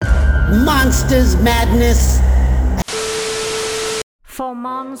Monsters Madness. For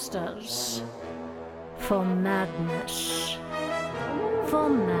monsters, for madness, for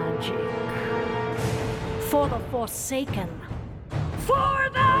magic, for the Forsaken, for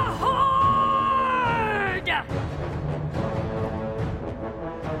the Horde!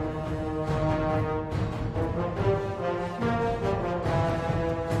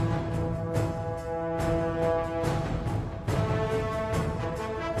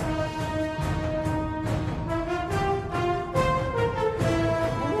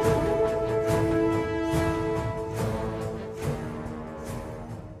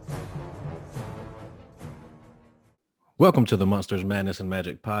 Welcome to the Monsters, Madness, and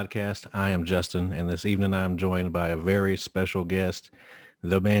Magic podcast. I am Justin, and this evening I'm joined by a very special guest,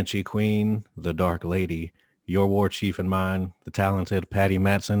 the Banshee Queen, the Dark Lady, your war chief and mine, the talented Patty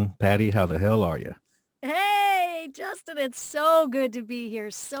Matson. Patty, how the hell are you? Hey, Justin, it's so good to be here.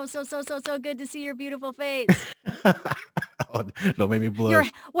 So good to see your beautiful face. Oh, don't make me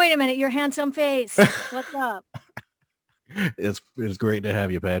blush. Wait a minute, your handsome face. What's up? It's great to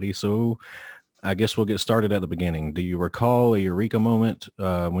have you, Patty. So I guess we'll get started at the beginning. Do you recall a eureka moment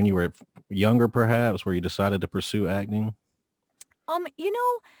when you were younger, perhaps, where you decided to pursue acting?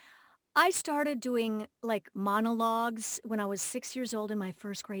 I started doing like monologues when I was 6 years old in my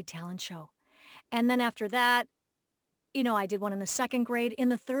first grade talent show. And then after that, I did one in the second grade. In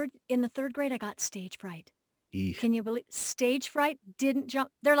the third grade, I got stage fright. Eesh. Can you believe stage fright didn't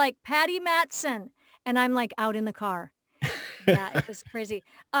jump? They're like, Patty Matson. And I'm like out in the car. Yeah, it was crazy.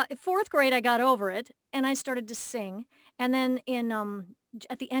 Fourth grade, I got over it and I started to sing. And then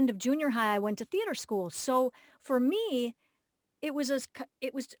at the end of junior high, I went to theater school. So for me, it was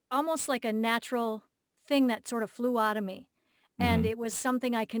almost like a natural thing that sort of flew out of me. And Mhm. it was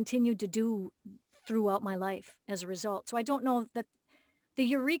something I continued to do throughout my life as a result. So I don't know that the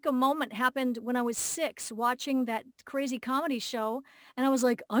eureka moment happened when I was 6 watching that crazy comedy show, and I was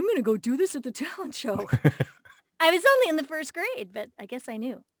like, "I'm gonna go do this at the talent show." I was only in the first grade, but I guess I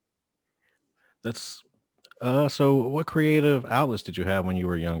knew. That's so what creative outlets did you have when you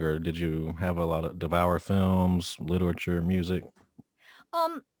were younger? Did you have a lot of devour films, literature, music?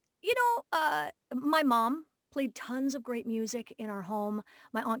 Um, my mom played tons of great music in our home.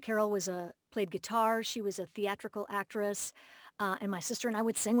 My Aunt Carol played guitar. She was a theatrical actress, and my sister and I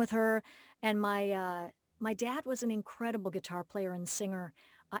would sing with her. And my dad was an incredible guitar player and singer,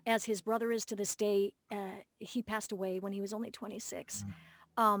 as his brother is to this day. He passed away when he was only 26.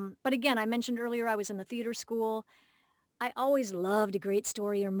 But again, I mentioned earlier I was in the theater school. I always loved a great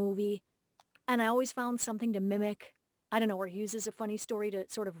story or movie. And I always found something to mimic. I don't know, or use as a funny story to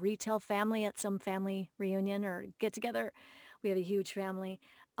sort of retell family at some family reunion or get together. We have a huge family.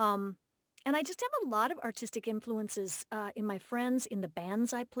 Um, and I just have a lot of artistic influences in my friends, in the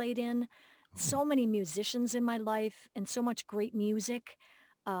bands I played in, so many musicians in my life, and so much great music.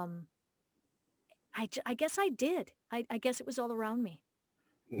 Um, I guess I did. I guess it was all around me.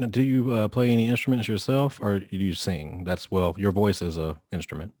 Now, do you play any instruments yourself, or do you sing? Well, your voice is a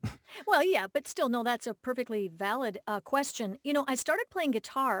instrument. Well, yeah, but still, no, that's a perfectly valid question. I started playing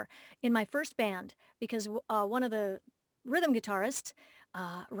guitar in my first band because one of the rhythm guitarists,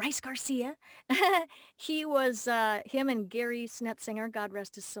 Rice Garcia, him and Gary Snetzinger, God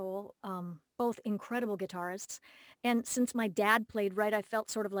rest his soul, both incredible guitarists. And since my dad played, right, I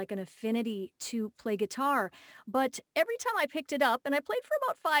felt sort of like an affinity to play guitar. But every time I picked it up, and I played for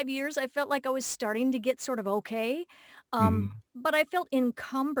about 5 years, I felt like I was starting to get sort of okay. Mhm. But I felt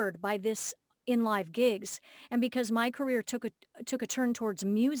encumbered by this in live gigs. And because my career took a turn towards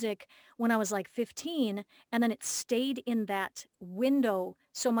music when I was like 15, and then it stayed in that window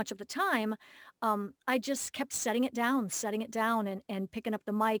so much of the time, I just kept setting it down and picking up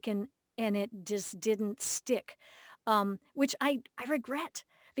the mic and it just didn't stick. Which I regret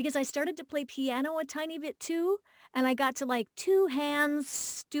because I started to play piano a tiny bit too. And I got to like two hands,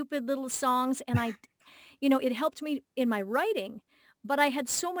 stupid little songs. And it helped me in my writing, but I had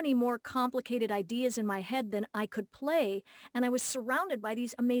so many more complicated ideas in my head than I could play. And I was surrounded by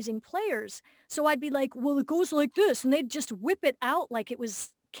these amazing players. So I'd be like, well, it goes like this. And they'd just whip it out like it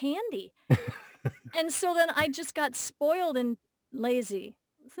was candy. And so then I just got spoiled and lazy.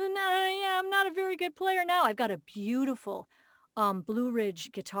 So now, yeah, I'm not a very good player now. I've got a beautiful Blue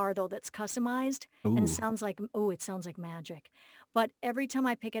Ridge guitar though that's customized and Ooh. it sounds like magic. But every time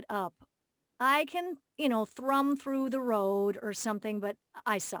I pick it up, I can, thrum through the road or something, but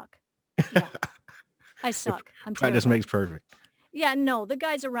I suck. Yeah, I suck. I'm Practice terrible. makes perfect. Yeah, no, the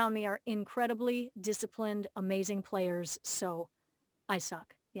guys around me are incredibly disciplined, amazing players, so I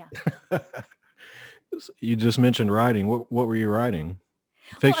suck. Yeah. You just mentioned writing. What were you writing?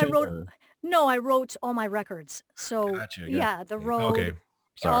 Well, I Fiction wrote or no, I wrote all my records. So, gotcha, gotcha. yeah, The Okay. Road,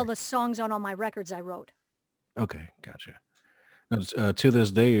 all Sorry. the songs on all my records I wrote. Okay, gotcha. To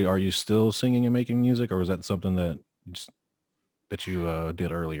this day, are you still singing and making music, or is that something that you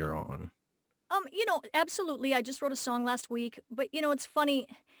did earlier on? Absolutely. I just wrote a song last week, but it's funny.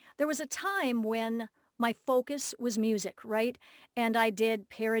 There was a time when my focus was music, right? And I did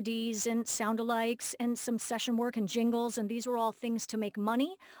parodies and sound-alikes and some session work and jingles, and these were all things to make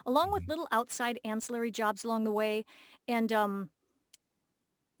money, along with Mhm. little outside ancillary jobs along the way. And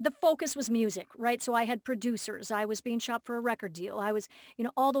the focus was music, right? So I had producers. I was being shopped for a record deal. I was,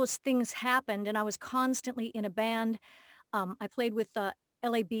 all those things happened, and I was constantly in a band. I played with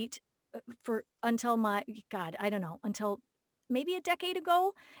LA Beat for until God, I don't know, until maybe a decade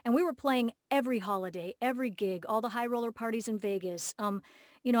ago, and we were playing every holiday, every gig, all the high roller parties in Vegas.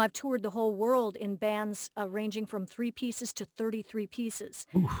 I've toured the whole world in bands ranging from 3 pieces to 33 pieces.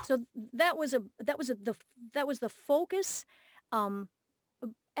 Oof. So that was the focus. Um,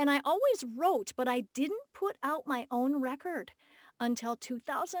 and I always wrote, but I didn't put out my own record until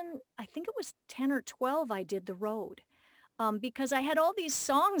 2000. I think it was 10 or 12. I did The Road because I had all these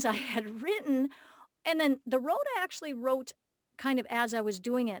songs I had written, and then The Road I actually wrote kind of as I was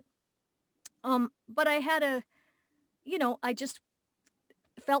doing it. But I had I just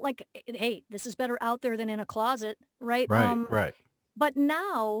felt like, hey, this is better out there than in a closet, right? Right, right. But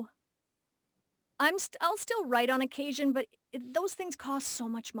now I'll still write on occasion, but those things cost so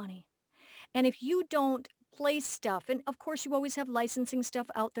much money. And if you don't play stuff, and of course you always have licensing stuff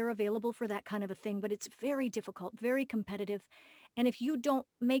out there available for that kind of a thing, but it's very difficult, very competitive. And if you don't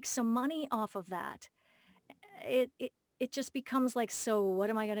make some money off of that, it just becomes like, so what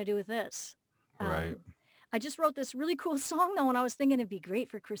am I going to do with this? Right. I just wrote this really cool song though, and I was thinking it'd be great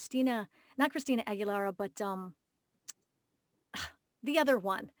for not Christina Aguilera, but the other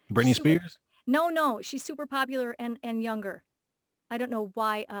one. Britney Spears? No, no, she's super popular and younger. I don't know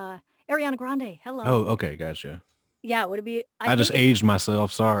why. Ariana Grande. Oh, Hello. okay, gotcha. Yeah, would it be? I I just think aged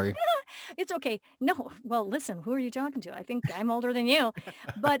myself. Sorry. it's okay. No, well, listen, who are you talking to? I think I'm older than you.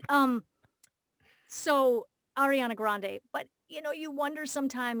 But so Ariana Grande. But you wonder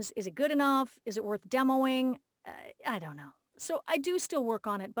sometimes, is it good enough? Is it worth demoing? Uh, I don't know. So I do still work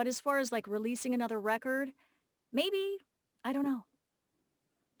on it, but as far as like releasing another record, maybe I don't know.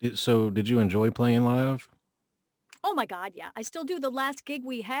 So, did you enjoy playing live? Oh my God, yeah, I still do. The last gig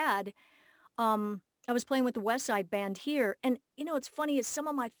we had, I was playing with the West Side Band here, and it's funny is some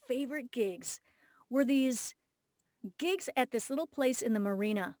of my favorite gigs were these gigs at this little place in the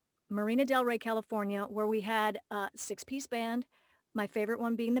Marina Del Rey, California, where we had a six-piece band, my favorite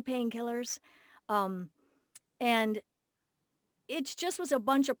one being the Painkillers. Um, and it just was a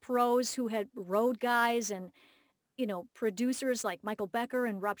bunch of pros who had road guys and, producers like Michael Becker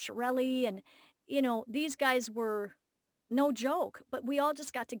and Rob Shirelli. And, these guys were no joke, but we all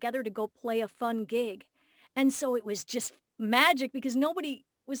just got together to go play a fun gig. And so it was just magic because nobody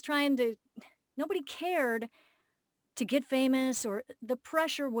cared to get famous or the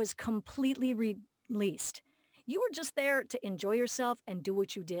pressure was completely released. You were just there to enjoy yourself and do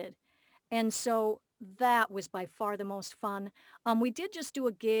what you did. And so that was by far the most fun. We did just do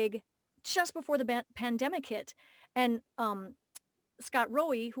a gig just before the pandemic hit. And Scott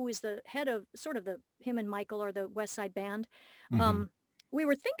Rowe, who is the head of sort of him and Michael are the West Side Band. Hmm. Um, we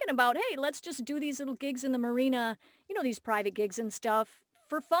were thinking about, hey, let's just do these little gigs in the marina, these private gigs and stuff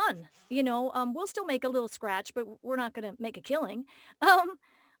for fun. We'll still make a little scratch, but we're not going to make a killing.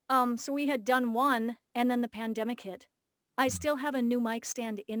 Um, so we had done one and then the pandemic hit. I still have a new mic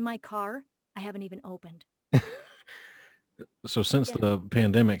stand in my car. I haven't even opened. So, since Yeah. the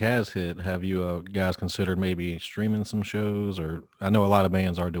pandemic has hit, have you guys considered maybe streaming some shows? Or I know a lot of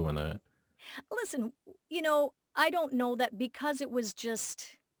bands are doing that. Listen, I don't know that because it was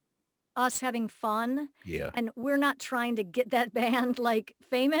just us having fun Yeah. and we're not trying to get that band like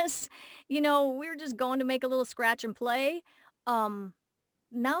famous. We're just going to make a little scratch and play. Um,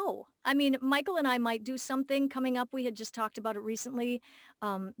 no. I mean, Michael and I might do something coming up. We had just talked about it recently.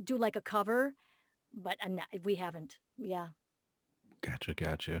 Do like a cover, but we haven't. Yeah. Gotcha,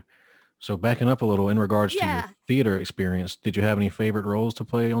 gotcha. So, backing up a little in regards to your Yeah. theater experience, did you have any favorite roles to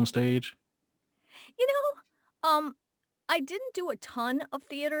play on stage? You know, I didn't do a ton of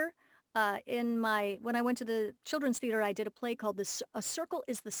theater. When I went to the children's theater, I did a play called A Circle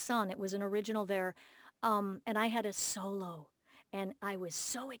is the Sun. It was an original there. And I had a solo and I was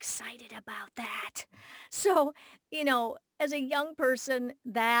so excited about that. So, as a young person,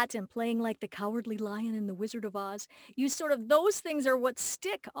 that and playing like the Cowardly Lion in The Wizard of Oz, those things are what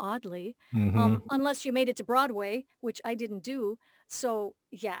stick, oddly, Hmm. unless you made it to Broadway, which I didn't do. So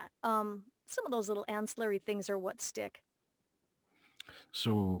yeah, some of those little ancillary things are what stick.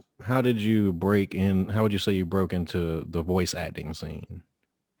 So how did you break in? How would you say you broke into the voice acting scene?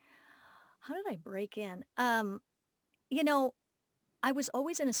 How did I break in? You know, I was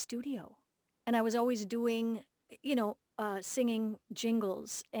always in a studio and I was always doing, singing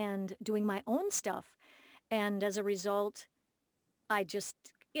jingles and doing my own stuff. And as a result, I just,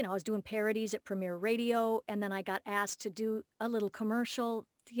 I was doing parodies at Premiere Radio, and then I got asked to do a little commercial,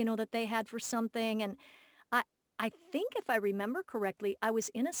 that they had for something. And I, I think if I remember correctly, I was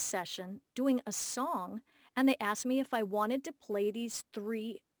in a session doing a song, and they asked me if I wanted to play these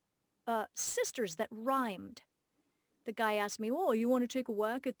three sisters that rhymed. The guy asked me, "Oh, you want to take a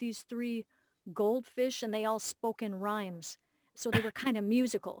whack at these three goldfish?" And they all spoke in rhymes. So they were kind of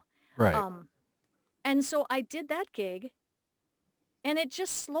musical. Right. Um, and so I did that gig, and it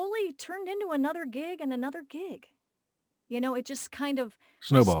just slowly turned into another gig and another gig. It just kind of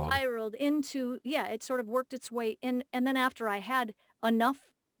Snowballed. spiraled into, yeah, it sort of worked its way in. And then after I had enough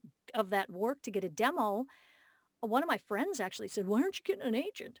of that work to get a demo, one of my friends actually said, "Why aren't you getting an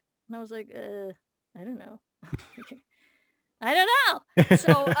agent?" And I was like, I don't know. I don't know.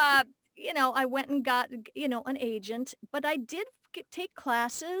 So, I went and got, an agent, but I did take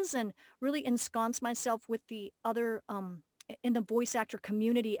classes and really ensconce myself with the other, in the voice actor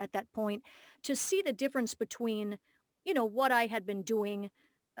community at that point to see the difference between, what I had been doing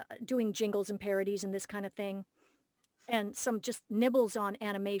jingles and parodies and this kind of thing, and some just nibbles on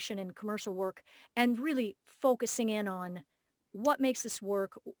animation and commercial work, and really focusing in on what makes this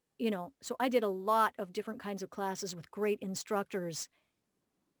work. So I did a lot of different kinds of classes with great instructors,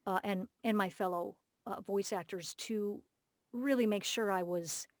 and my fellow voice actors to really make sure I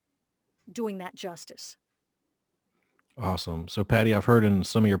was doing that justice. Awesome. So Patty, I've heard in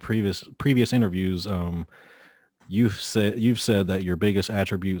some of your previous interviews, you've said that your biggest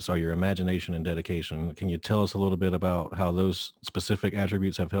attributes are your imagination and dedication. Can you tell us a little bit about how those specific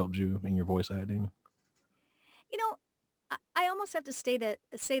attributes have helped you in your voice acting? You know, I almost have to say that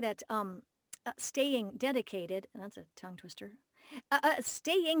staying dedicated, that's a tongue twister,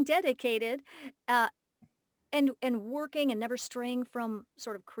 staying dedicated, uh, and working and never straying from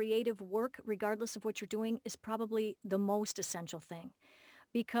sort of creative work, regardless of what you're doing, is probably the most essential thing,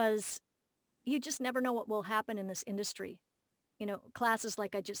 because you just never know what will happen in this industry. Classes,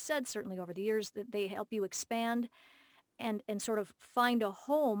 like I just said, certainly over the years, that they help you expand and sort of find a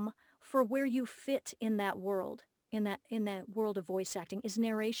home for where you fit in that world, in that world of voice acting. Is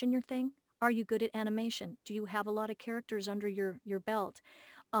narration your thing? Are you good at animation? Do you have a lot of characters under your belt?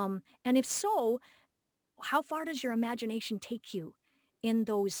 And if so, how far does your imagination take you in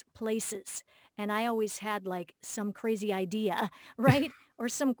those places? And I always had like some crazy idea, right? Or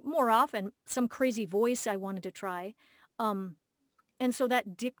some, more often, some crazy voice I wanted to try. Um, and so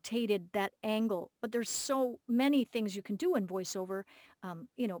that dictated that angle. But there's so many things you can do in voiceover,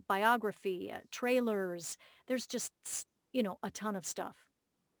 biography, trailers. There's just, a ton of stuff.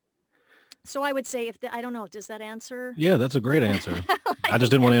 So I would say, I don't know, does that answer? Yeah, that's a great answer. I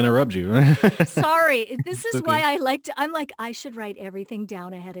just Like, didn't want to interrupt you. sorry, this It's is why okay. I'm like, I should write everything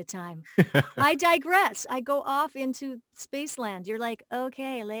down ahead of time. I digress. I go off into spaceland. You're like,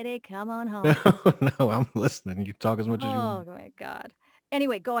 okay, lady, come on No, home. no, I'm listening. You talk as much as you Oh want. my God.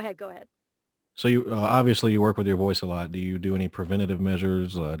 Anyway, go ahead. Go ahead. So you obviously you work with your voice a lot. Do you do any preventative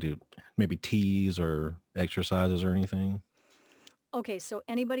measures? Do maybe teas or exercises or anything? Okay, so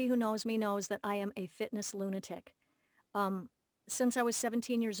anybody who knows me knows that I am a fitness lunatic. Um, since I was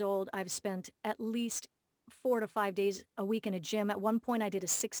 17 years old, I've spent at least 4 to 5 days a week in a gym. At one point, I did a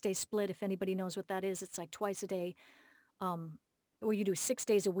 6-day split. If anybody knows what that is, it's like twice a day, um, where you do 6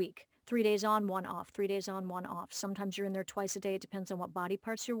 days a week, 3 days on, one off, 3 days on, one off. Sometimes you're in there twice a day. It depends on what body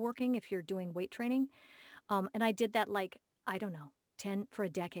parts you're working if you're doing weight training. And I did that like, I don't know, 10 for a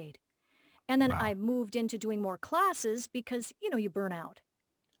decade. And then I Wow. moved into doing more classes because, you burn out.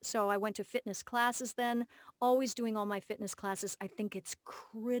 So I went to fitness classes then, always doing all my fitness classes. I think it's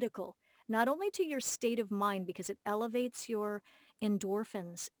critical, not only to your state of mind, because it elevates your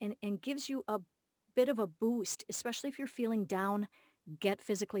endorphins and gives you a bit of a boost, especially if you're feeling down. Get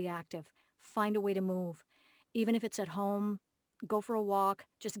physically active. Find a way to move. Even if it's at home, go for a walk.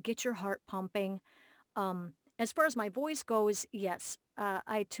 Just get your heart pumping. As far as my voice goes, yes,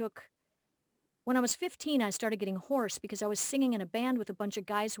 I took when I was 15, I started getting hoarse because I was singing in a band with a bunch of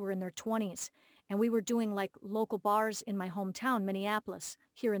guys who were in their 20s. And we were doing like local bars in my hometown, Minneapolis,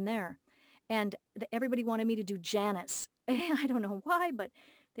 here and there. And everybody wanted me to do Janice. I don't know why, but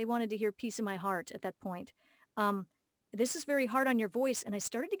they wanted to hear Piece of My Heart at that point. Um, this is very hard on your voice. And I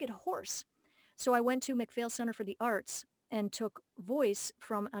started to get hoarse. So I went to McPhail Center for the Arts and took voice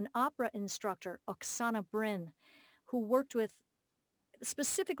from an opera instructor, Oksana Bryn, who worked with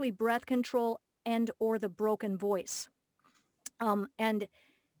specifically breath control and or the broken voice. And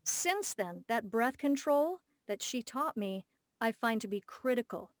since then, that breath control that she taught me, I find to be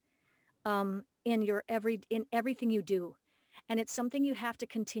critical in everything you do, and it's something you have to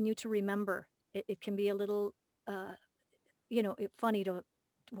continue to remember. It can be a little, uh, funny to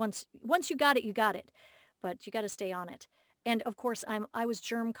once you got it, but you got to stay on it. And of course, I was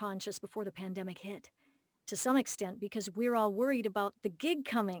germ conscious before the pandemic hit to some extent because we're all worried about the gig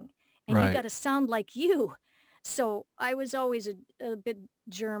coming, and you got Right. to sound like you. So I was always a bit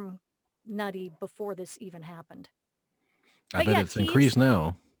germ nutty before this even happened. I But bet yeah, it's increased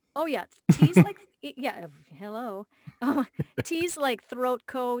now. oh yeah, teas like yeah, hello. Um, Teas like throat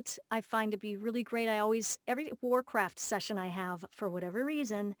coat, I find to be really great. I always every Warcraft session I have for whatever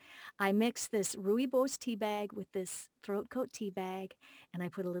reason, I mix this rooibos tea bag with this throat coat tea bag, and I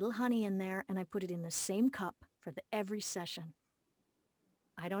put a little honey in there, and I put it in the same cup for every session.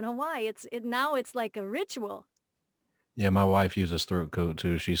 I don't know why. It now it's like a ritual. Yeah, my wife uses throat coat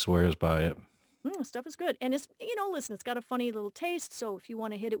too. She swears by it. Stuff is good. And listen, it's got a funny little taste. So if you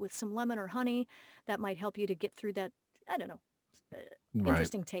want to hit it with some lemon or honey, that might help you to get through that, I don't know, uh, Right.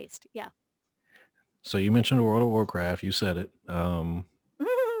 interesting taste. Yeah. So you mentioned World of Warcraft. You said it.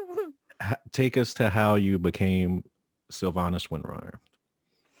 Take us to how you became Sylvanas Windrunner.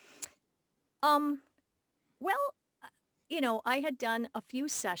 um, well, I had done a few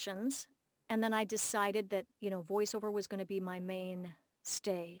sessions and then I decided that, voiceover was going to be my main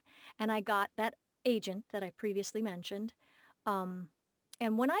stay. And I got that agent that I previously mentioned. Um,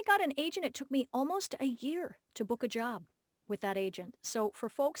 and when I got an agent, it took me almost a year to book a job with that agent. So for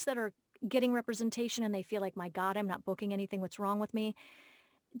folks that are getting representation and they feel like, my God, I'm not booking anything, what's wrong with me?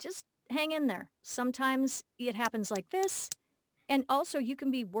 Just hang in there. Sometimes it happens like this. And also you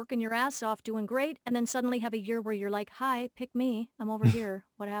can be working your ass off doing great and then suddenly have a year where you're like, hi, pick me. I'm over here.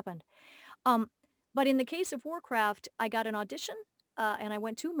 What happened? Um, but in the case of Warcraft, I got an audition and I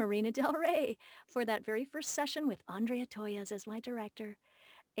went to Marina Del Rey for that very first session with Andrea Toyas as my director.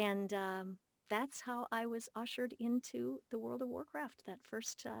 And that's how I was ushered into the World of Warcraft, that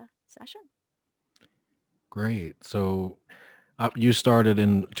first session. Great. So you started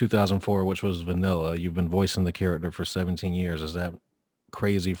in 2004, which was vanilla. You've been voicing the character for 17 years. Is that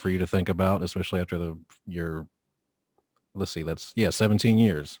crazy for you to think about, especially after your, let's see, that's, yeah, 17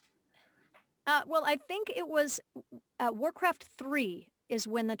 years. Well, I think it was Warcraft 3 is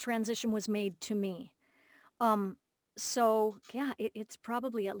when the transition was made to me. So yeah, it's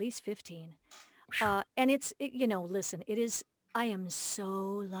probably at least 15. And listen, I am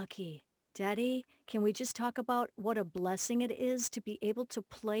so lucky. Daddy, can we just talk about what a blessing it is to be able to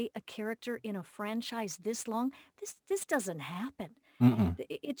play a character in a franchise this long? This doesn't happen. Mm-mm.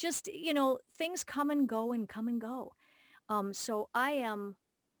 It just, things come and go and come and go. So I am,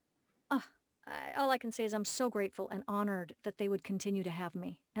 uh, all I can say is I'm so grateful and honored that they would continue to have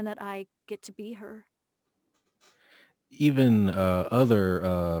me and that I get to be her. Even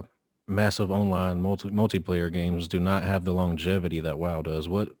other massive online multiplayer games do not have the longevity that WoW does.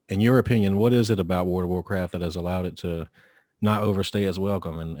 What, in your opinion, what is it about World of Warcraft that has allowed it to not overstay its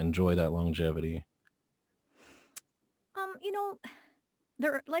welcome and enjoy that longevity? Um, you know,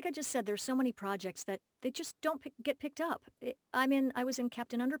 like I just said, there's so many projects that they just don't get picked up. I was in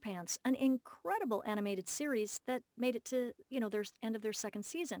Captain Underpants, an incredible animated series that made it to, their end of their second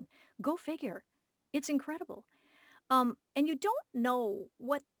season. Go figure. It's incredible. And you don't know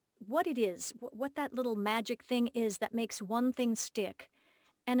what it is, what that little magic thing is that makes one thing stick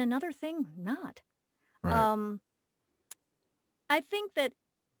and another thing not. Right. Um, I think that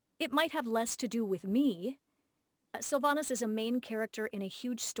it might have less to do with me. Sylvanas is a main character in a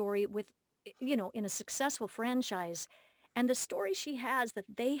huge story in a successful franchise. And the story she has that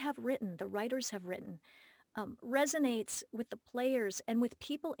they have written, the writers have written, resonates with the players and with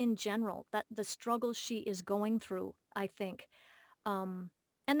people in general, that the struggles she is going through, I think. Um,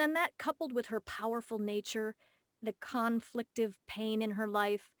 and then that coupled with her powerful nature, the conflictive pain in her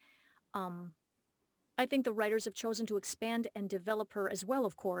life, um, I think the writers have chosen to expand and develop her as well,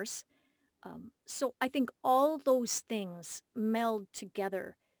 of course. So I think all those things meld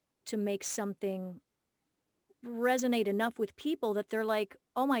together to make something resonate enough with people that they're like,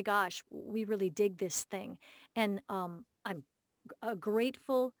 oh my gosh, we really dig this thing. And I'm a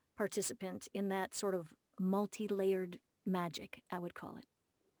grateful participant in that sort of multi-layered magic, I would call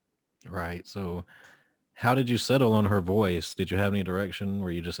it. Right. So how did you settle on her voice? Did you have any direction?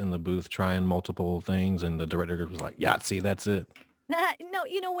 Were you just in the booth trying multiple things and the director was like, Yahtzee, that's it?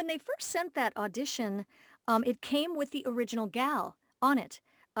 No, when they first sent that audition, It came with the original gal on it.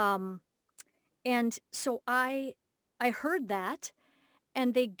 Um, and so I heard that,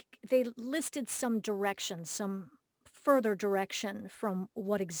 and they listed some direction, some further direction from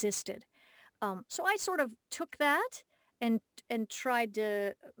what existed. So I sort of took that and and tried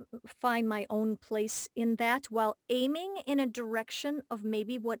to find my own place in that while aiming in a direction of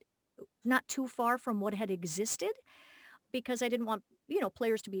maybe what not too far from what had existed, because I didn't want,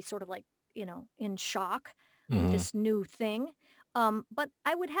 players to be sort of like, in shock with Hmm. this new thing. But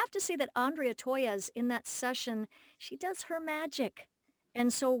I would have to say that Andrea Toyas in that session, she does her magic.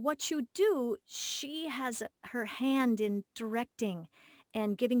 And so what you do, she has her hand in directing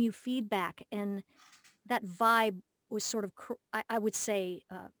and giving you feedback. And that vibe was sort of, I would say,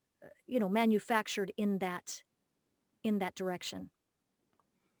 manufactured in that direction.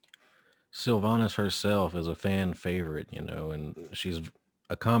 Sylvanas herself is a fan favorite, and she's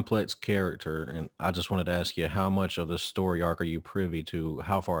a complex character. And I just wanted to ask you, how much of the story arc are you privy to?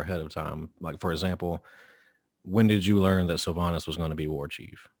 How far ahead of time? Like, for example, when did you learn that Sylvanas was going to be war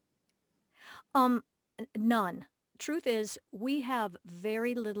chief? Um, None. Truth is, we have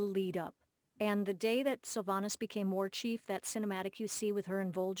very little lead up. And the day that Sylvanas became war chief, that cinematic you see with her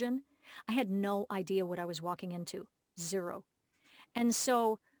and Vol'jin, I had no idea what I was walking into. Zero. And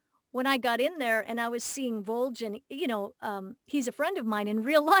so when I got in there and I was seeing Vol'jin, he's a friend of mine in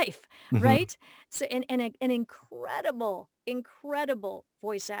real life, Hmm. right? So, an incredible, incredible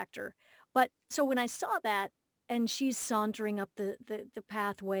voice actor. But so when I saw that and she's sauntering up the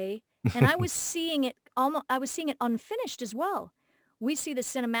pathway, and I was seeing it almost, I was seeing it unfinished as well. We see the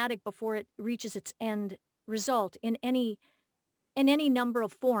cinematic before it reaches its end result in any number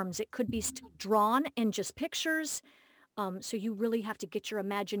of forms. It could be still drawn and just pictures, so you really have to get your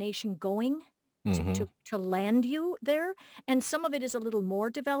imagination going Hmm. to land you there, and some of it is a little more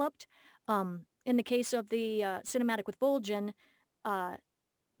developed. In the case of the, cinematic with Vol'jin, uh,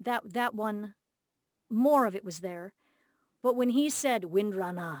 that one, more of it was there, but when he said,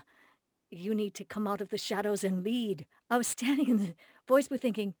 "Windrana, you need to come out of the shadows and lead," I was standing in the voice booth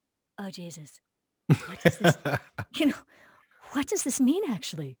thinking, "Oh, Jesus, what does this" you know, "What does this mean,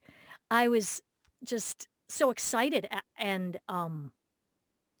 actually?" I was just so excited and,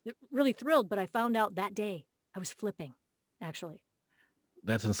 really thrilled, but I found out that day. I was flipping, actually.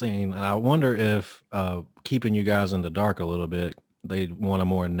 That's insane. And I wonder if keeping you guys in the dark a little bit, they want a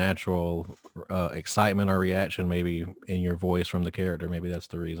more natural excitement or reaction maybe in your voice from the character. Maybe that's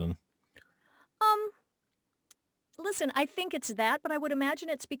the reason. Um, Listen, I think it's that, but I would imagine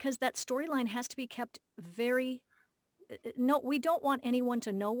it's because that storyline has to be kept very no, we don't want anyone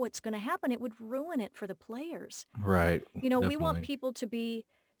to know what's gonna happen. It would ruin it for the players. Right. We want Definitely. people to be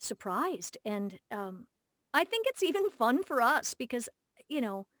surprised, and, I think it's even fun for us because, you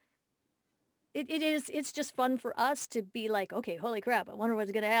know, it's just fun for us to be like, "Okay, holy crap, I wonder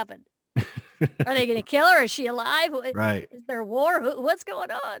what's gonna happen. Are they gonna kill her? Is she alive? Right. Is there a war? What's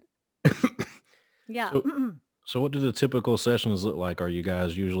going on?" Yeah. So so what do the typical sessions look like? Are you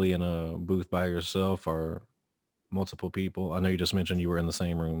guys usually in a booth by yourself or multiple people? I know you just mentioned you were in the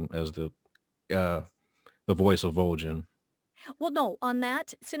same room as uh the voice of Vol'jin. Well, no, on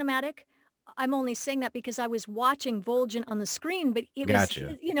that cinematic, I'm only saying that because I was watching Vol'jin on the screen, but it was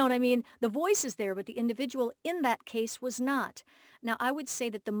Gotcha. you know what I mean? The voice is there, but the individual in that case was not. Now, I would say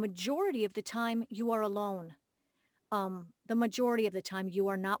that the majority of the time you are alone. The majority of the time you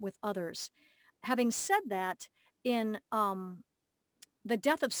are not with others. Having said that, in The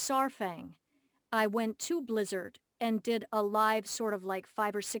Death of Sarfang, I went to Blizzard and did a live sort of like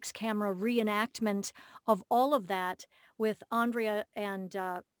 5 or 6 camera reenactment of all of that with Andrea and,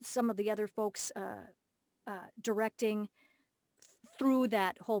 some of the other folks, directing through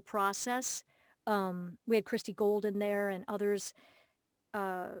that whole process. We had Christy Golden there and others,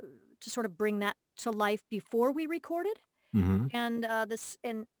 uh, to sort of bring that to life before we recorded, Hmm. and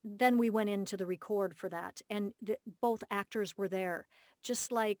then we went into the record for that, and both actors were there,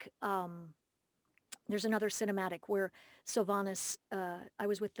 just like, there's another cinematic where Sylvanas, I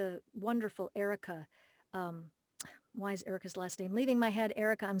was with the wonderful Erica. Um, why is Erica's last name leaving my head?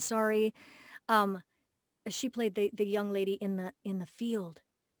 Erica, I'm sorry. Um, she played the young lady in the field,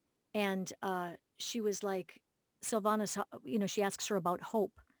 and she was like Sylvanas. She asks her about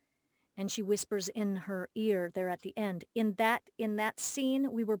hope, and she whispers in her ear there at the end. In that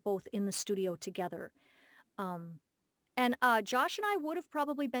scene, we were both in the studio together. Um, And, Josh and I would have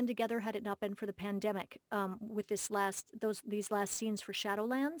probably been together had it not been for the pandemic, with these last scenes for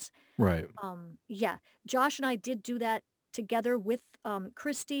Shadowlands. Right. Yeah, Josh and I did do that together with,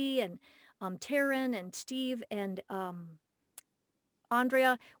 Christy and, Taryn and Steve and,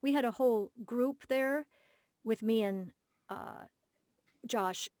 Andrea. We had a whole group there, with me and uh,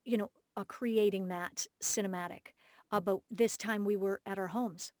 Josh, creating that cinematic. But this time we were at our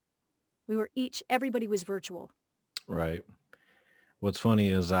homes. Everybody was virtual. Right. What's funny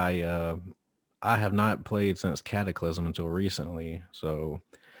is I have not played since Cataclysm until recently, so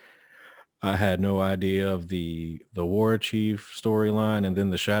I had no idea of the War Chief storyline and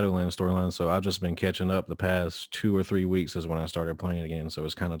then the Shadowlands storyline. So I've just been catching up the past 2 or 3 weeks is when I started playing again. So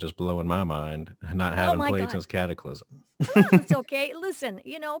it's kind of just blowing my mind not Oh having my played God. since Cataclysm. Oh, it's okay. Listen,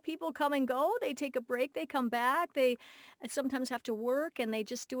 people come and go. They take a break. They come back. They sometimes have to work and they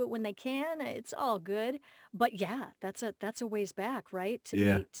just do it when they can. It's all good. But yeah, that's a ways back, right? To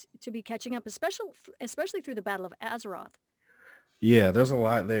Yeah. be catching up, especially through the Battle of Azeroth. Yeah, there's a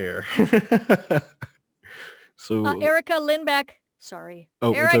lot there. So, Erica Lindbeck. Sorry.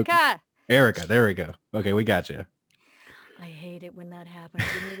 oh, it's okay. Erica. Erica, there we go. Okay, we got you. I hate it when that happens.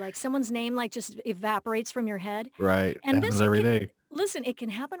 When you like someone's name like just evaporates from your head. Right. And Happens this every can day. listen, it can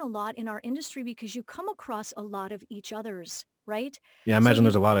happen a lot in our industry because you come across a lot of each other's, right? Yeah, I So imagine you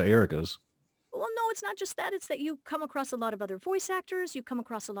there's a lot of Ericas. well, no, it's not just that. It's that you come across a lot of other voice actors, you come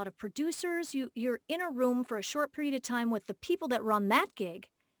across a lot of producers, you're in a room for a short period of time with the people that run that gig.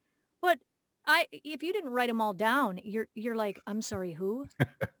 But if you didn't write them all down, you're like, I'm sorry, who? Right.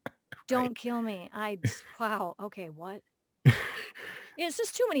 Don't kill me. Wow, okay, what? It's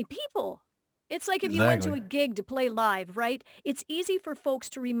just too many people. It's like if you went to Exactly. a gig to play live, right? It's easy for folks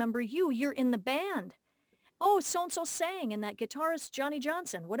to remember you. You're in the band. Oh, so-and-so sang and that guitarist Johnny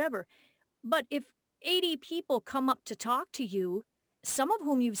Johnson, whatever. But if 80 people come up to talk to you, some of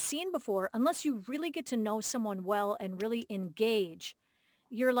whom you've seen before, unless you really get to know someone well and really engage,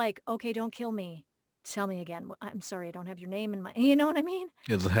 you're like, okay, don't kill me. Tell me again. I'm sorry, I don't have your name in my, you know what I mean?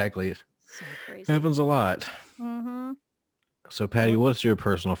 Exactly. So crazy. Happens a lot. Mm-hmm. So, Patty, Well, what's your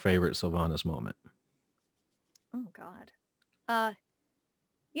personal favorite Sylvanas moment? oh God. Uh,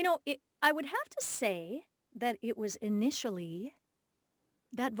 I would have to say that it was initially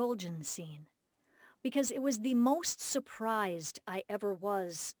that Vol'jin scene because it was the most surprised I ever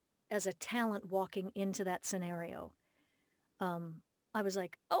was as a talent walking into that scenario. Um, I was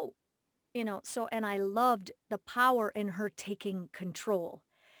like, oh, and I loved the power in her taking control.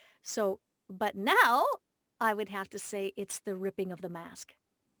 So, but now I would have to say it's the ripping of the mask,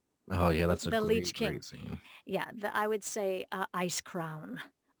 Oh yeah, the, that's a the Leech great, King. great scene. Yeah, I would say Ice Crown,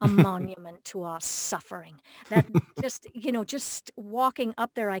 a monument to our suffering. That just walking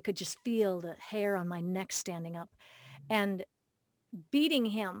up there, I could just feel the hair on my neck standing up and beating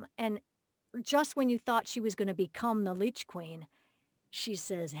him. And just when you thought she was going to become the Leech Queen, she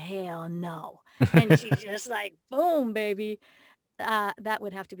says, hell no. And she just like, boom, baby. That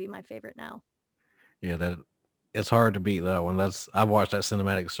would have to be my favorite now. Yeah, that it's hard to beat that one. I've watched that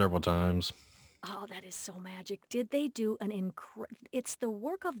cinematic several times. Oh, that is so magic. Did they do it's the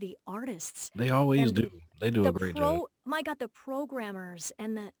work of the artists They always and do. They do a great job. my God, the programmers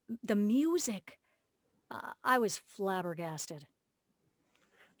and the music. I was flabbergasted.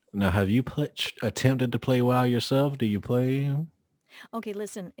 Now, have you attempted to play WoW yourself? Do you play? Okay,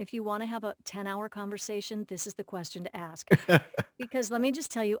 listen, if you want to have a 10-hour conversation, this is the question to ask. Because let me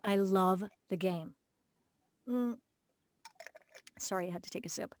just tell you, I love the game. Mm, sorry, I had to take a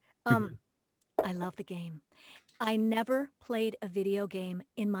sip. I love the game. I never played a video game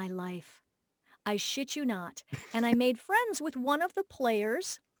in my life. I shit you not. And I made friends with one of the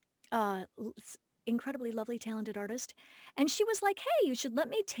players, incredibly lovely, talented artist. And she was like, hey, you should let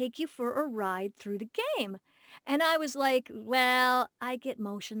me take you for a ride through the game. And I was like, well, I get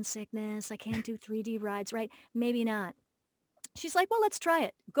motion sickness. I can't do 3D rides, right? Maybe not. She's like, well, let's try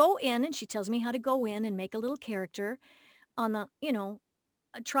it. Go in. And she tells me how to go in and make a little character on the,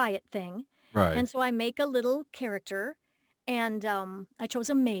 a try it thing. Right. And so I make a little character and I chose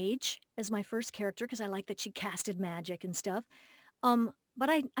a mage as my first character because I like that she casted magic and stuff. But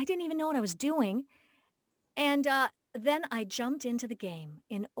I didn't even know what I was doing. And then I jumped into the game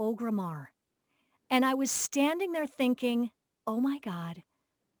in Ogrimmar. And I was standing there thinking, oh my God,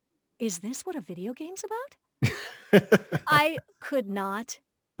 is this what a video game's about? I could not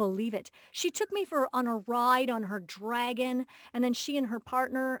believe it. She took me on a ride on her dragon, and then she and her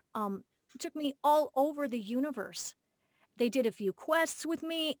partner took me all over the universe. They did a few quests with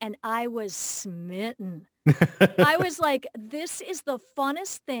me, and I was smitten. I was like, this is the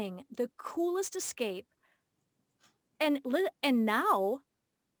funnest thing, the coolest escape. And now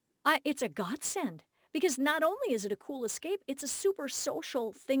it's a godsend because not only is it a cool escape, it's a super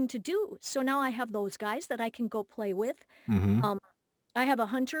social thing to do. So now I have those guys that I can go play with. Mm-hmm. Um, I have a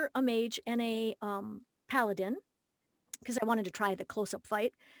hunter, a mage, and a paladin because I wanted to try the close-up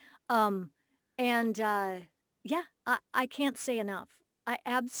fight. Um, And yeah, I can't say enough. I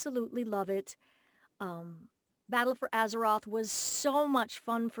absolutely love it. Um, Battle for Azeroth was so much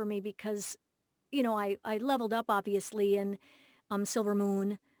fun for me because, I leveled up obviously in Silver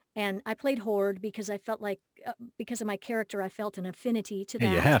Moon, and I played Horde because I felt like, because of my character, I felt an affinity to Hey,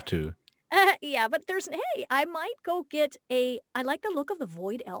 you that. have to. Yeah, but hey, I might go get I like the look of the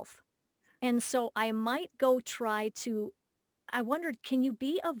Void Elf. And so I might go try to, I wondered, can you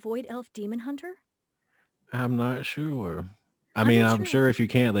be a Void Elf Demon Hunter? I'm not sure. I I'm mean, not I'm sure. sure if you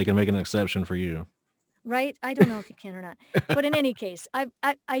can't, they can make an exception for you. Right? I don't know if you can or not. But in any case,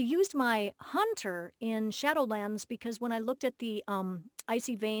 I used my hunter in Shadowlands because when I looked at the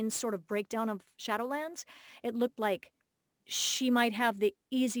Icy Veins sort of breakdown of Shadowlands, it looked like she might have the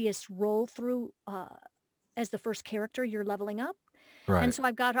easiest roll through as the first character you're leveling up. And Right. so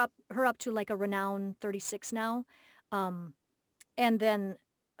I've got her up to like a renown 36 now. Um, and then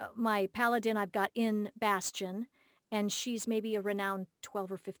my paladin I've got in Bastion, and she's maybe a renown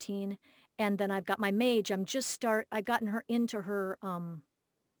 12 or 15. And then I've got my mage. I've gotten her into her,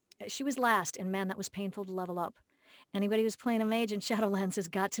 she was last, and man, that was painful to level up. Anybody who's playing a mage in Shadowlands has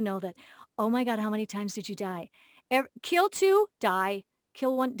got to know that, oh my God, how many times did you die? Kill two, die.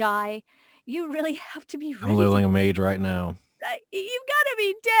 Kill one, die. You really have to be I'm ready to, leveling a mage right now. you've got to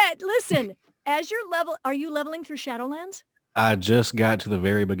be dead. Listen, are you leveling through Shadowlands? I just got to the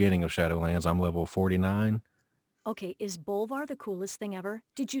very beginning of Shadowlands. I'm level 49. Okay, is Bolvar the coolest thing ever?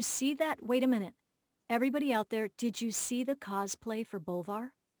 Did you see that? Wait a minute. Everybody out there, did you see the cosplay for Bolvar?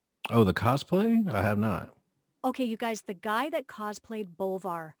 Oh, the cosplay? I have not. Okay, you guys, the guy that cosplayed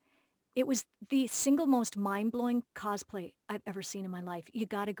Bolvar, it was the single most mind-blowing cosplay I've ever seen in my life. You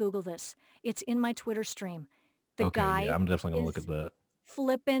got to Google this. It's in my Twitter stream. The Okay, yeah, guy I'm definitely gonna look at is that.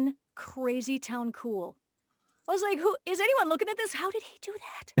 flippin' crazy town cool. I was like, who is anyone looking at this? How did he do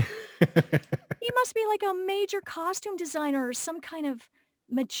that? He must be like a major costume designer or some kind of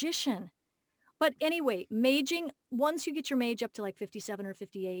magician. But anyway, maging, once you get your mage up to like 57 or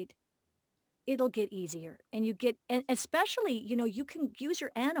 58, it'll get easier. And and especially, you can use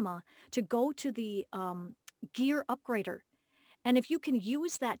your anima to go to the gear upgrader. And if you can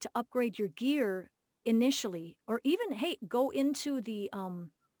use that to upgrade your gear initially, or even, hey, go into the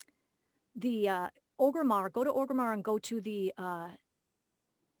Orgrimmar, go to Orgrimmar and go to the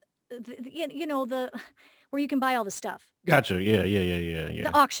where you can buy all the stuff. Gotcha. Yeah, yeah, yeah, yeah, The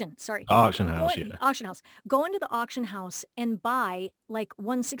yeah. auction, sorry. The auction Go house, in the yeah. auction house. Go into the auction house and buy like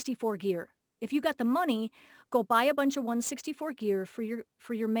 164 gear. If you got the money, go buy a bunch of 164 gear for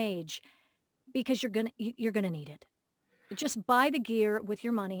your mage because you're gonna need it. Just buy the gear with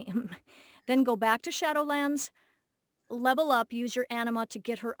your money. Then go back to Shadowlands, level up, use your anima to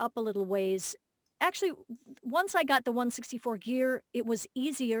get her up a little ways. Actually, once I got the 164 gear, it was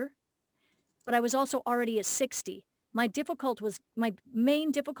easier, but I was also already at 60. My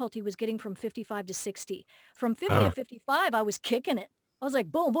main difficulty was getting from 55 to 60. From 50 to Oh, 55, I was kicking it. I was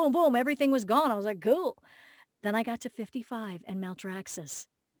like, boom, boom, boom, everything was gone. I was like, cool. Then I got to 55 and Maldraxxus.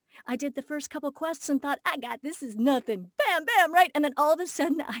 I did the first couple quests and thought, this is nothing. Bam, bam, right? And then all of a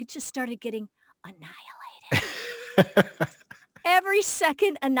sudden, I just started getting annihilated. Every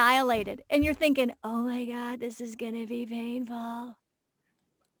second annihilated. And you're thinking, oh my God, this is going to be painful.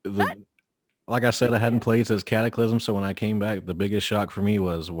 the But like I said, I hadn't yeah. played since Cataclysm, so when I came back, the biggest shock for me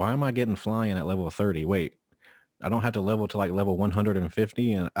was why am I getting flying at level 30? Wait, I don't have to level to like level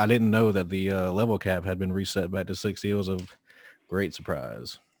 150, and I didn't know that the level cap had been reset back to 60. It was a great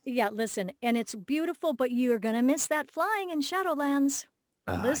surprise. Yeah, listen, and it's beautiful, but you're gonna miss that flying in Shadowlands.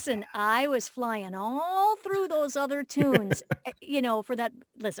 Ah, Listen, I was flying all through those other tunes, for that.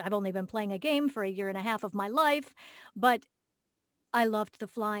 Listen, I've only been playing a game for a year and a half of my life, but I loved the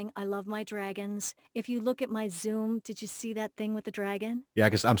flying. I love my dragons. If you look at my Zoom, did you see that thing with the dragon? yeah,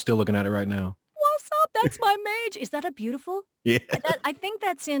 because I'm still looking at it right now. What's up? That's my mage. Is that a beautiful? Yeah. I think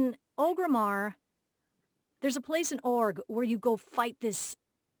that's in Ogrimmar. There's a place in Org where you go fight this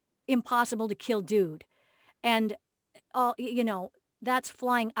impossible to kill dude. And that's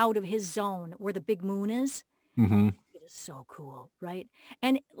flying out of his zone where the big moon is. Hmm. It is so cool, right?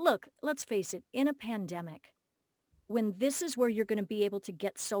 And look, let's face it, in a pandemic, when this is where you're going to be able to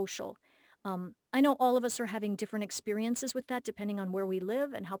get social, I know all of us are having different experiences with that depending on where we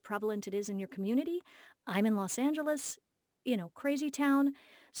live and how prevalent it is in your community. I'm in Los Angeles, crazy town.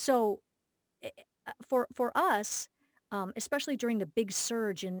 So for us, especially during the big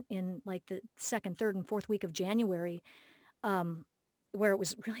surge in like the second, third, and fourth week of January, um, where it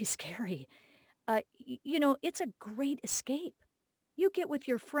was really scary. It's a great escape. You get with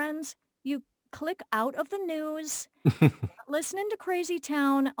your friends, you click out of the news, listening to Crazy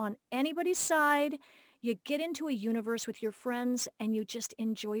Town on anybody's side. You get into a universe with your friends and you just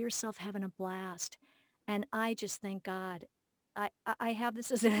enjoy yourself having a blast. And I just thank God I have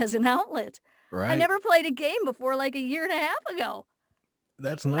this as an outlet. I Right. never played a game before like a year and a half ago.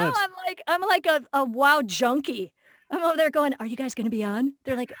 That's Now nuts. I'm like a WoW junkie. I'm over there going, "Are you guys gonna be on?"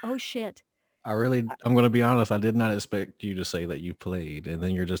 They're like, "Oh shit." I'm going to be honest. I did not expect you to say that you played, and then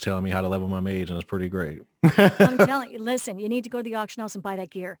you're just telling me how to level my mage, and it's pretty great. I'm telling you, listen, you need to go to the auction house and buy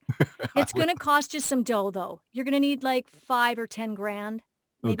that gear. I It's will. gonna cost you some dough though. You're gonna need like 5 or 10 grand,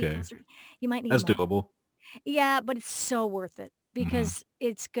 maybe Okay. closer. You might need That's more. doable. Yeah, but it's so worth it Hmm. because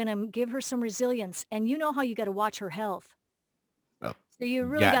it's gonna give her some resilience. And you know how you gotta watch her health. Oh, So you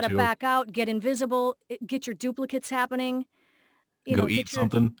really got gotta to back out, get invisible, get your duplicates happening, go eat get your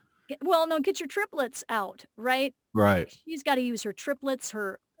something. well, no, get your triplets out, right? Right. She's got to use her triplets,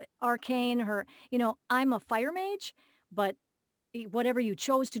 her arcane, I'm a fire mage, but whatever you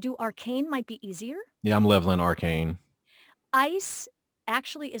chose to do, arcane might be easier. Yeah, I'm leveling arcane. Ice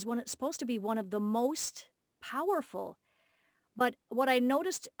actually is supposed to be one of the most powerful. But what I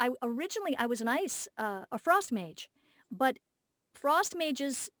noticed, I was an ice, a frost mage, but frost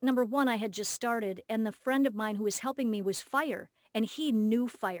mages, number one, I had just started, and the friend of mine who was helping me was fire, and he knew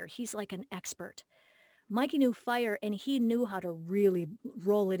fire. He's like an expert. Mikey knew fire, and he knew how to really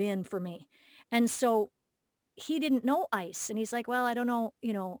roll it in for me. And so he didn't know ice, and he's like, "Well, I don't know,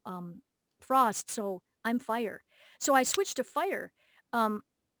 frost, so I'm fire." So I switched to fire, um,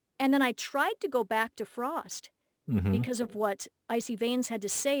 and then I tried to go back to frost Hmm. because of what Icy Veins had to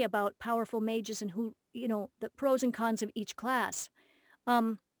say about powerful mages and who, the pros and cons of each class.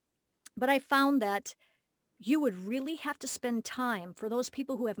 Um, but I found that you would really have to spend time for those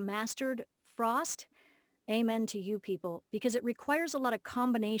people who have mastered frost. Amen to you people, because it requires a lot of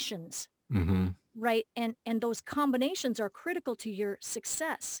combinations, Hmm. right? And those combinations are critical to your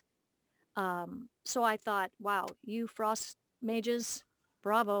success. So I thought, wow, you frost mages,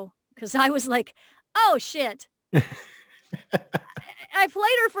 bravo. Because I was like, oh shit. I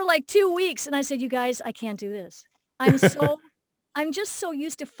played her for like 2 weeks and I said, you guys, I can't do this. I'm so I'm just so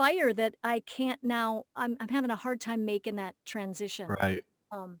used to fire that I can't now. I'm having a hard time making that transition. Right.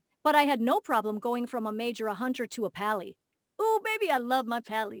 But I had no problem going from a major, a hunter to a pally. Oh, baby, I love my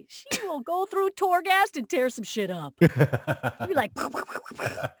pally. She will go through Torghast and tear some shit up. She'd be like,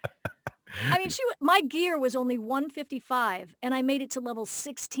 I mean, my gear was only 155 and I made it to level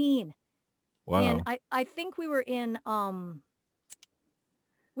 16. And Wow. I think we were on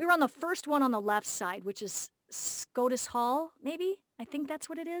the first one on the left side, which is SCOTUS Hall, maybe? I think that's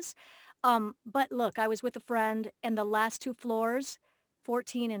what it is. But look, I was with a friend and the last 2 floors,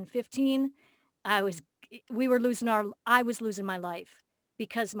 14 and 15, I was I was losing my life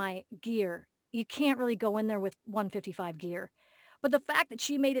because my gear, you can't really go in there with 155 gear. But the fact that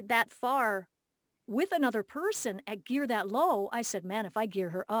she made it that far with another person at gear that low, I said, man, if I gear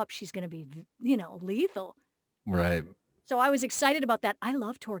her up, she's going to be, lethal. Right. So I was excited about that. I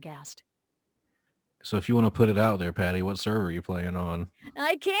love Torghast. So if you want to put it out there, Patty, what server are you playing on?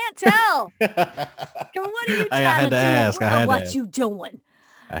 I can't tell. Come on, what are you I trying had to to do? ask. I had to What ask. you doing?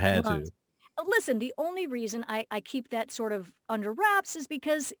 I had But to. listen, the only reason I keep that sort of under wraps is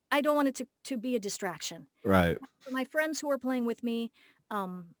because I don't want it to be a distraction. Right. For my friends who are playing with me,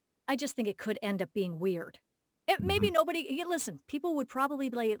 um, I just think it could end up being weird. Hmm. Maybe listen, people would probably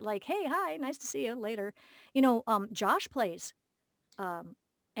be like, hey, hi, nice to see you later. Josh plays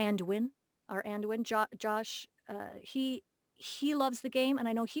Anduin, our Anduin, Josh, he loves the game, and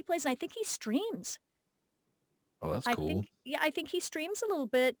I know he plays, and I think he streams. Oh, that's cool. I think he streams a little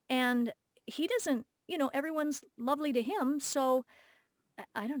bit, and he doesn't, everyone's lovely to him, so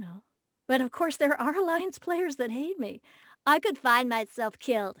I don't know. But of course, there are Alliance players that hate me. I could find myself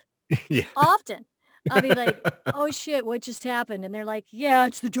killed Yeah. often. I'll be like, oh shit, what just happened? And they're like, yeah,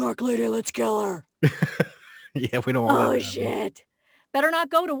 it's the Dark Lady, let's kill her. Yeah, we don't want that Oh to happen. shit. Better not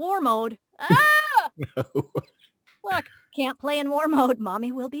go to war mode. Ah! Look, can't play in war mode.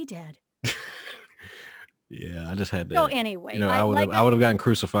 Mommy will be dead. Yeah, I just had So to. anyway, I would have gotten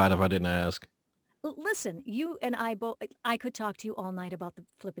crucified if I didn't ask. listen, you and I both, I could talk to you all night about the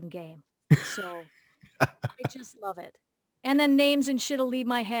flipping game. So I just love it. And then names and shit'll leave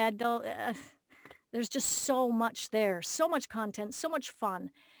my head. There's just so much there, so much content, so much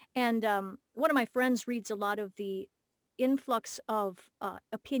fun. And one of my friends reads a lot of the influx of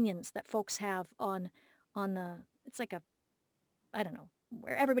opinions that folks have on the. It's like a, I don't know,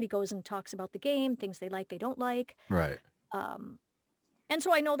 where everybody goes and talks about the game, things they like, they don't like. Right. Um, and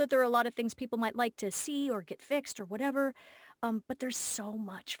so I know that there are a lot of things people might like to see or get fixed or whatever. But there's so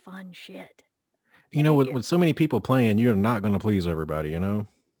much fun shit. You know, with so many people playing, you're not going to please everybody, you know?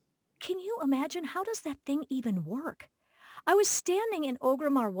 Can you imagine how does that thing even work? I was standing in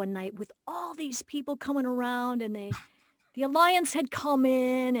Ogrimmar one night with all these people coming around and the Alliance had come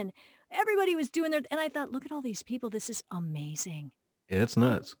in and everybody was doing their and I thought, look at all these people. This is amazing. Yeah, it's And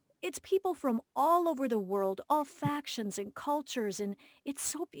nuts. it's people from all over the world, all factions and cultures, and it's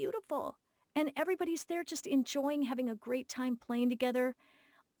so beautiful. And everybody's there just enjoying having a great time playing together.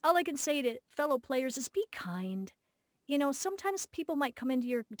 All I can say to fellow players is be kind. Sometimes people might come into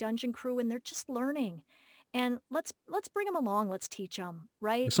your dungeon crew and they're just learning. And let's bring them along. Let's teach them,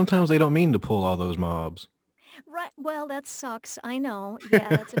 right? Sometimes they don't mean to pull all those mobs. Right. Well, that sucks. I know. Yeah,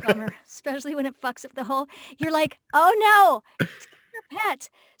 that's a bummer, especially when it fucks up the whole. You're like, oh no, it's your pet.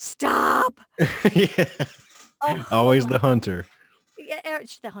 Stop. Yeah. Oh Always my. the hunter. Yeah,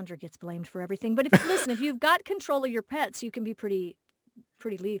 the hunter gets blamed for everything. But if you've got control of your pets, you can be pretty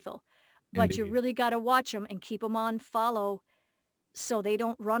lethal. But you Indeed. really got to watch them and keep them on follow so they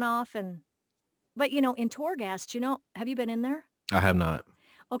don't run off. But in Torghast, have you been in there? I have not.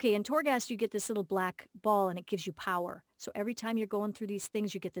 Okay, in Torghast, you get this little black ball and it gives you power. So every time you're going through these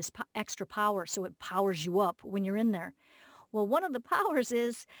things, you get this extra power. So it powers you up when you're in there. Well, one of the powers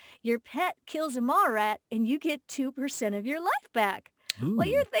is your pet kills a mall rat and you get 2% of your life back. Well,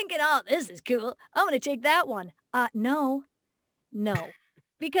 Ooh. you're thinking, oh, this is cool. I'm going to take that one. No, no.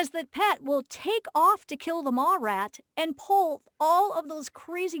 Because the pet will take off to kill the mall rat and pull all of those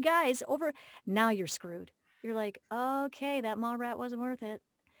crazy guys over. Now you're screwed. You're like, okay, that mall rat wasn't worth it.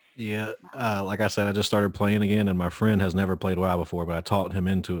 Yeah, like I said, I just started playing again, and my friend has never played WoW before, but I taught him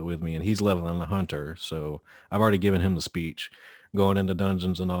into it with me, and he's leveling the hunter. So I've already given him the speech, going into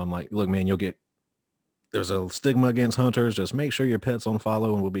dungeons and all. I'm like, look, man, there's a stigma against hunters. Just make sure your pet's on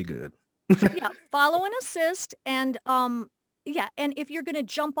follow, and we'll be good. Yeah, follow and assist and yeah, and if you're going to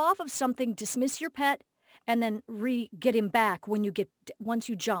jump off of something, dismiss your pet and then get him back once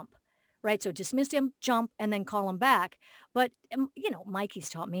you jump. Right? So dismiss him, jump and then call him back. But Mikey's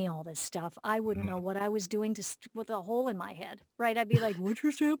taught me all this stuff. I wouldn't know what I was doing with a hole in my head. Right? I'd be like, "What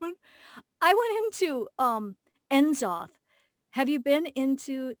just happened?" I went into Enzoth. Have you been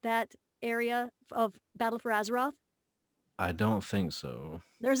into that area of Battle for Azeroth? I don't think so.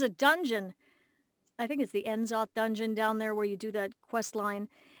 There's a dungeon. I think it's the Enzoth dungeon down there where you do that quest line.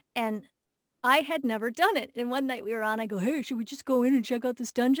 And I had never done it. And one night we were on, I go, hey, should we just go in and check out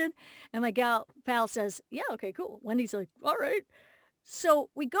this dungeon? And my gal pal says, yeah, okay, cool. Wendy's like, all right.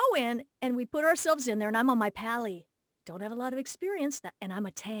 So we go in and we put ourselves in there and I'm on my pally. Don't have a lot of experience and I'm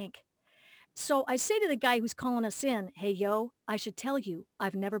a tank. So I say to the guy who's calling us in, hey, yo, I should tell you,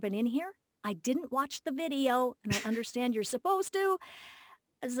 I've never been in here. I didn't watch the video and I understand you're supposed to.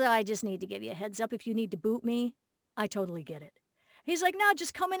 So I just need to give you a heads up if you need to boot me. I totally get it. He's like, no,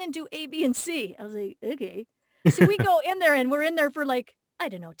 just come in and do A, B, and C. I was like, okay. So we go in there and we're in there for like, I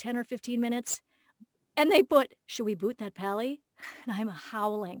don't know, 10 or 15 minutes. And they put, should we boot that pally? And I'm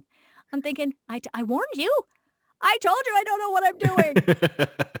howling. I'm thinking, I warned you. I told you I don't know what I'm doing.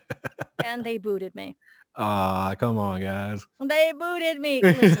 And they booted me. Ah, come on, guys. They booted me.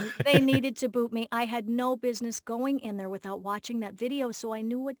 Listen, they needed to boot me. I had no business going in there without watching that video, so I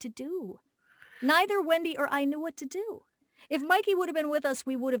knew what to do. Neither Wendy or I knew what to do. If Mikey would have been with us,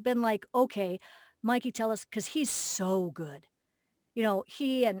 we would have been like, okay, Mikey, tell us, because he's so good.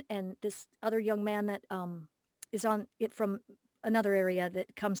 He and this other young man that is on it from another area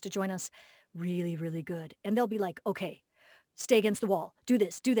that comes to join us, really, really good. And they'll be like, okay, stay against the wall. Do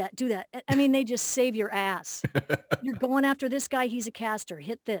this, do that, do that. I mean, they just save your ass. You're going after this guy. He's a caster.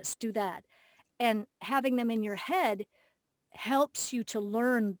 Hit this, do that. And having them in your head helps you to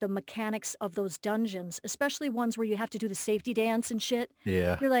learn the mechanics of those dungeons, especially ones where you have to do the safety dance and shit.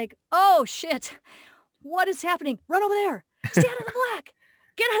 Yeah. You're like, oh shit, what is happening? Run over there. Stay out of the black.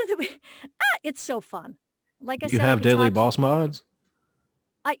 Get out of the... it's so fun. Like I You said, I have can daily talk... boss mods?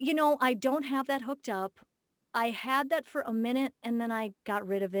 I don't have that hooked up. I had that for a minute and then I got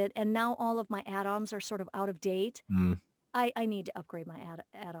rid of it. And now all of my add-ons are sort of out of date. Mm. I need to upgrade my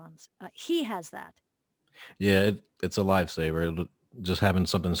add-ons. He has that. Yeah, it's a lifesaver. Just having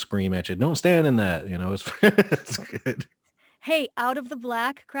something scream at you. Don't stand in that. It's good. Hey, out of the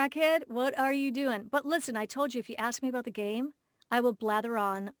black, crackhead, what are you doing? But listen, I told you, if you ask me about the game, I will blather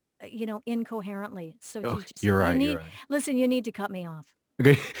on, incoherently. So Oh, you're right. You're right. listen, you need to cut me off.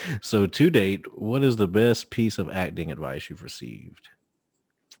 Okay. So to date, what is the best piece of acting advice you've received?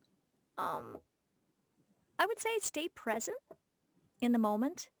 I would say stay present in the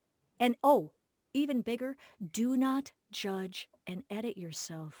moment. And even bigger, do not judge and edit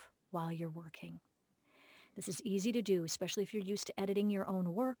yourself while you're working. This is easy to do, especially if you're used to editing your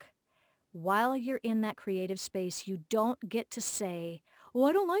own work. while you're in that creative space, you don't get to say, "Oh,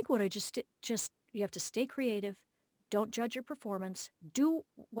 I don't like what I just did." Just you have to stay creative. Don't judge your performance. Do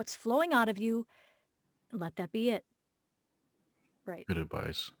what's flowing out of you. Let that be it. Right. Good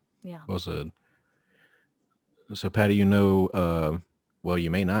advice. Yeah. Well said. So, Patty, well, you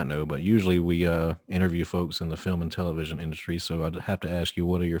may not know, but usually we interview folks in the film and television industry. So I'd have to ask you,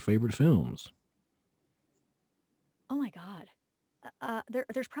 what are your favorite films? Oh my God.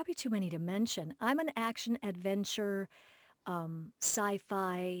 There's probably too many to mention. I'm an action adventure,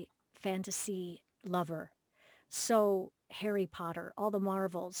 sci-fi, fantasy lover. So Harry Potter, all the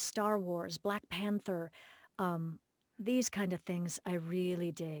Marvels, Star Wars, Black Panther, um, these kind of things I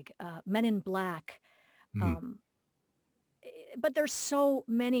really dig. Men in Black. Mhm. Um, but there's so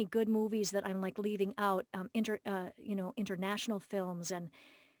many good movies that I'm like leaving out. International films and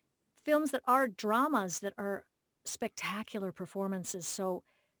films that are dramas that are spectacular performances. So,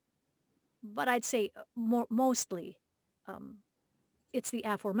 but I'd say mostly, um, it's the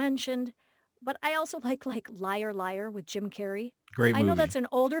aforementioned. But I also like Liar Liar with Jim Carrey. Great I know movie. that's an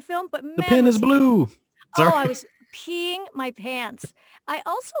older film, but The man, pen is was he blue. oh, Sorry. I was peeing my pants. I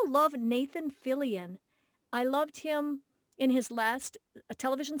also love Nathan Fillion. I loved him in his last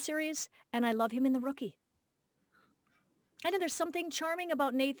television series, and I love him in The Rookie. I know there's something charming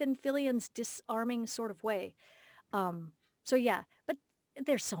about Nathan Fillion's disarming sort of way. Um, so yeah, but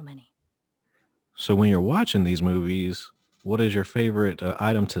there's so many. So when you're watching these movies, what is your favorite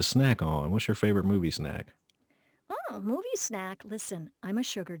item to snack on? What's your favorite movie snack? Oh, movie snack. Listen, I'm a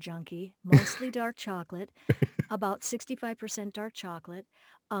sugar junkie, mostly dark chocolate, about 65% dark chocolate.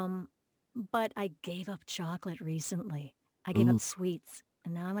 Um, but I gave up chocolate recently. I gave up Ooh, sweets,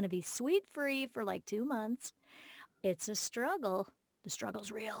 and now I'm going to be sweet free for like 2 months. It's a struggle. The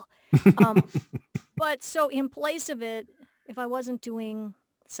struggle's real. Um, but so in place of it, if I wasn't doing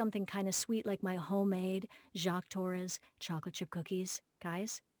something kind of sweet like my homemade Jacques Torres chocolate chip cookies,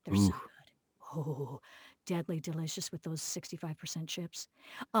 guys, they're so ooh, good. Oh, deadly delicious with those 65% chips.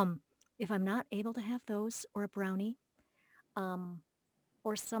 Um, if I'm not able to have those or a brownie, um,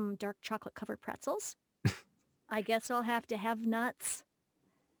 or some dark chocolate covered pretzels, I guess I'll have to have nuts,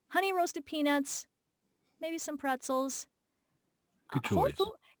 honey roasted peanuts, maybe some pretzels. good Whole choice. Food,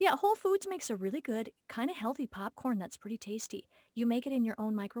 yeah, Whole Foods makes a really good, kind of healthy popcorn that's pretty tasty. You make it in your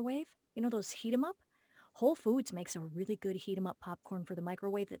own microwave. You know those heat 'em up? Whole Foods makes a really good heat 'em up popcorn for the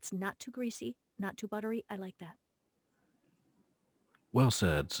microwave that's not too greasy, not too buttery. I like that. Well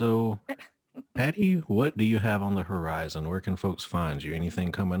said. So, Patty, what do you have on the horizon? Where can folks find you?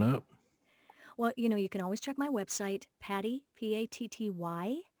 Anything coming up? Well, you can always check my website, Patty, Patty,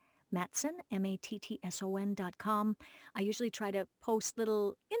 Matson, Mattson.com. I usually try to post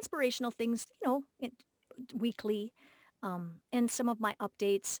little inspirational things, weekly. And some of my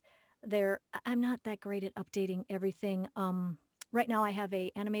updates there, I'm not that great at updating everything. Right now I have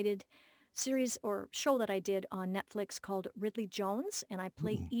a animated series or show that I did on Netflix called Ridley Jones, and I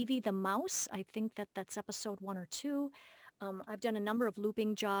play Ooh. Evie the mouse. I think that's episode 1 or 2. I've done a number of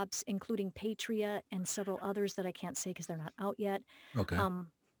looping jobs, including Patria and several others that I can't say because they're not out yet. Okay.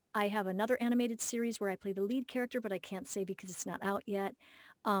 Um, I have another animated series where I play the lead character, but I can't say because it's not out yet.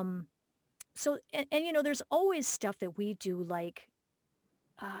 Um, there's always stuff that we do, like,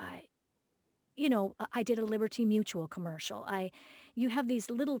 uh, I did a Liberty Mutual commercial. You have these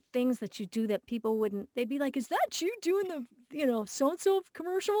little things that you do that people wouldn't, they'd be like, is that you doing the, so-and-so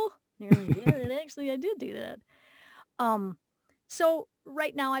commercial? And you're like, yeah, and actually I did do that. Um, so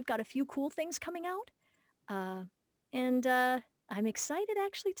right now I've got a few cool things coming out. Uh, and I'm excited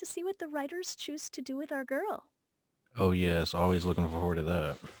actually to see what the writers choose to do with our girl. Oh, yes. Always looking forward to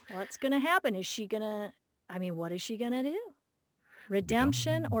that. What's going to happen? What is she going to do? We don't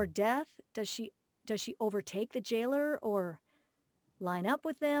Redemption know. or death? Does she overtake the jailer or line up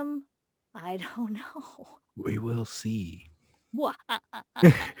with them? I don't know. We will see. Wha-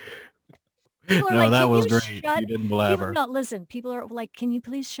 People are No, like, that can was you great. You shut? didn't People, blabber. no, listen. People are like, can you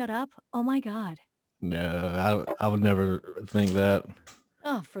please shut up? Oh my God. No, I would never think that.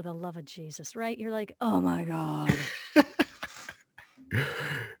 Oh, for the love of Jesus, right? You're like, oh my God.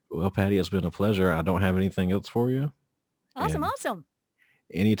 Well, Patty, it's been a pleasure. I don't have anything else for you. Awesome, And awesome.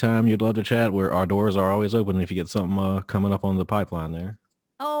 anytime you'd love to chat, where our doors are always open if you get something coming up on the pipeline there.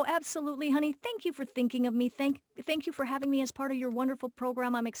 Oh, absolutely, honey. Thank you for thinking of me. Thank you for having me as part of your wonderful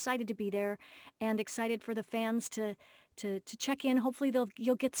program. I'm excited to be there and excited for the fans to check in. Hopefully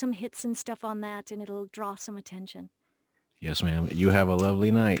you'll get some hits and stuff on that and it'll draw some attention. Yes, ma'am. You have a lovely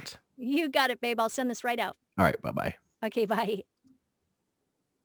night. You got it, babe. I'll send this right out. All right. Bye-bye. Okay, bye.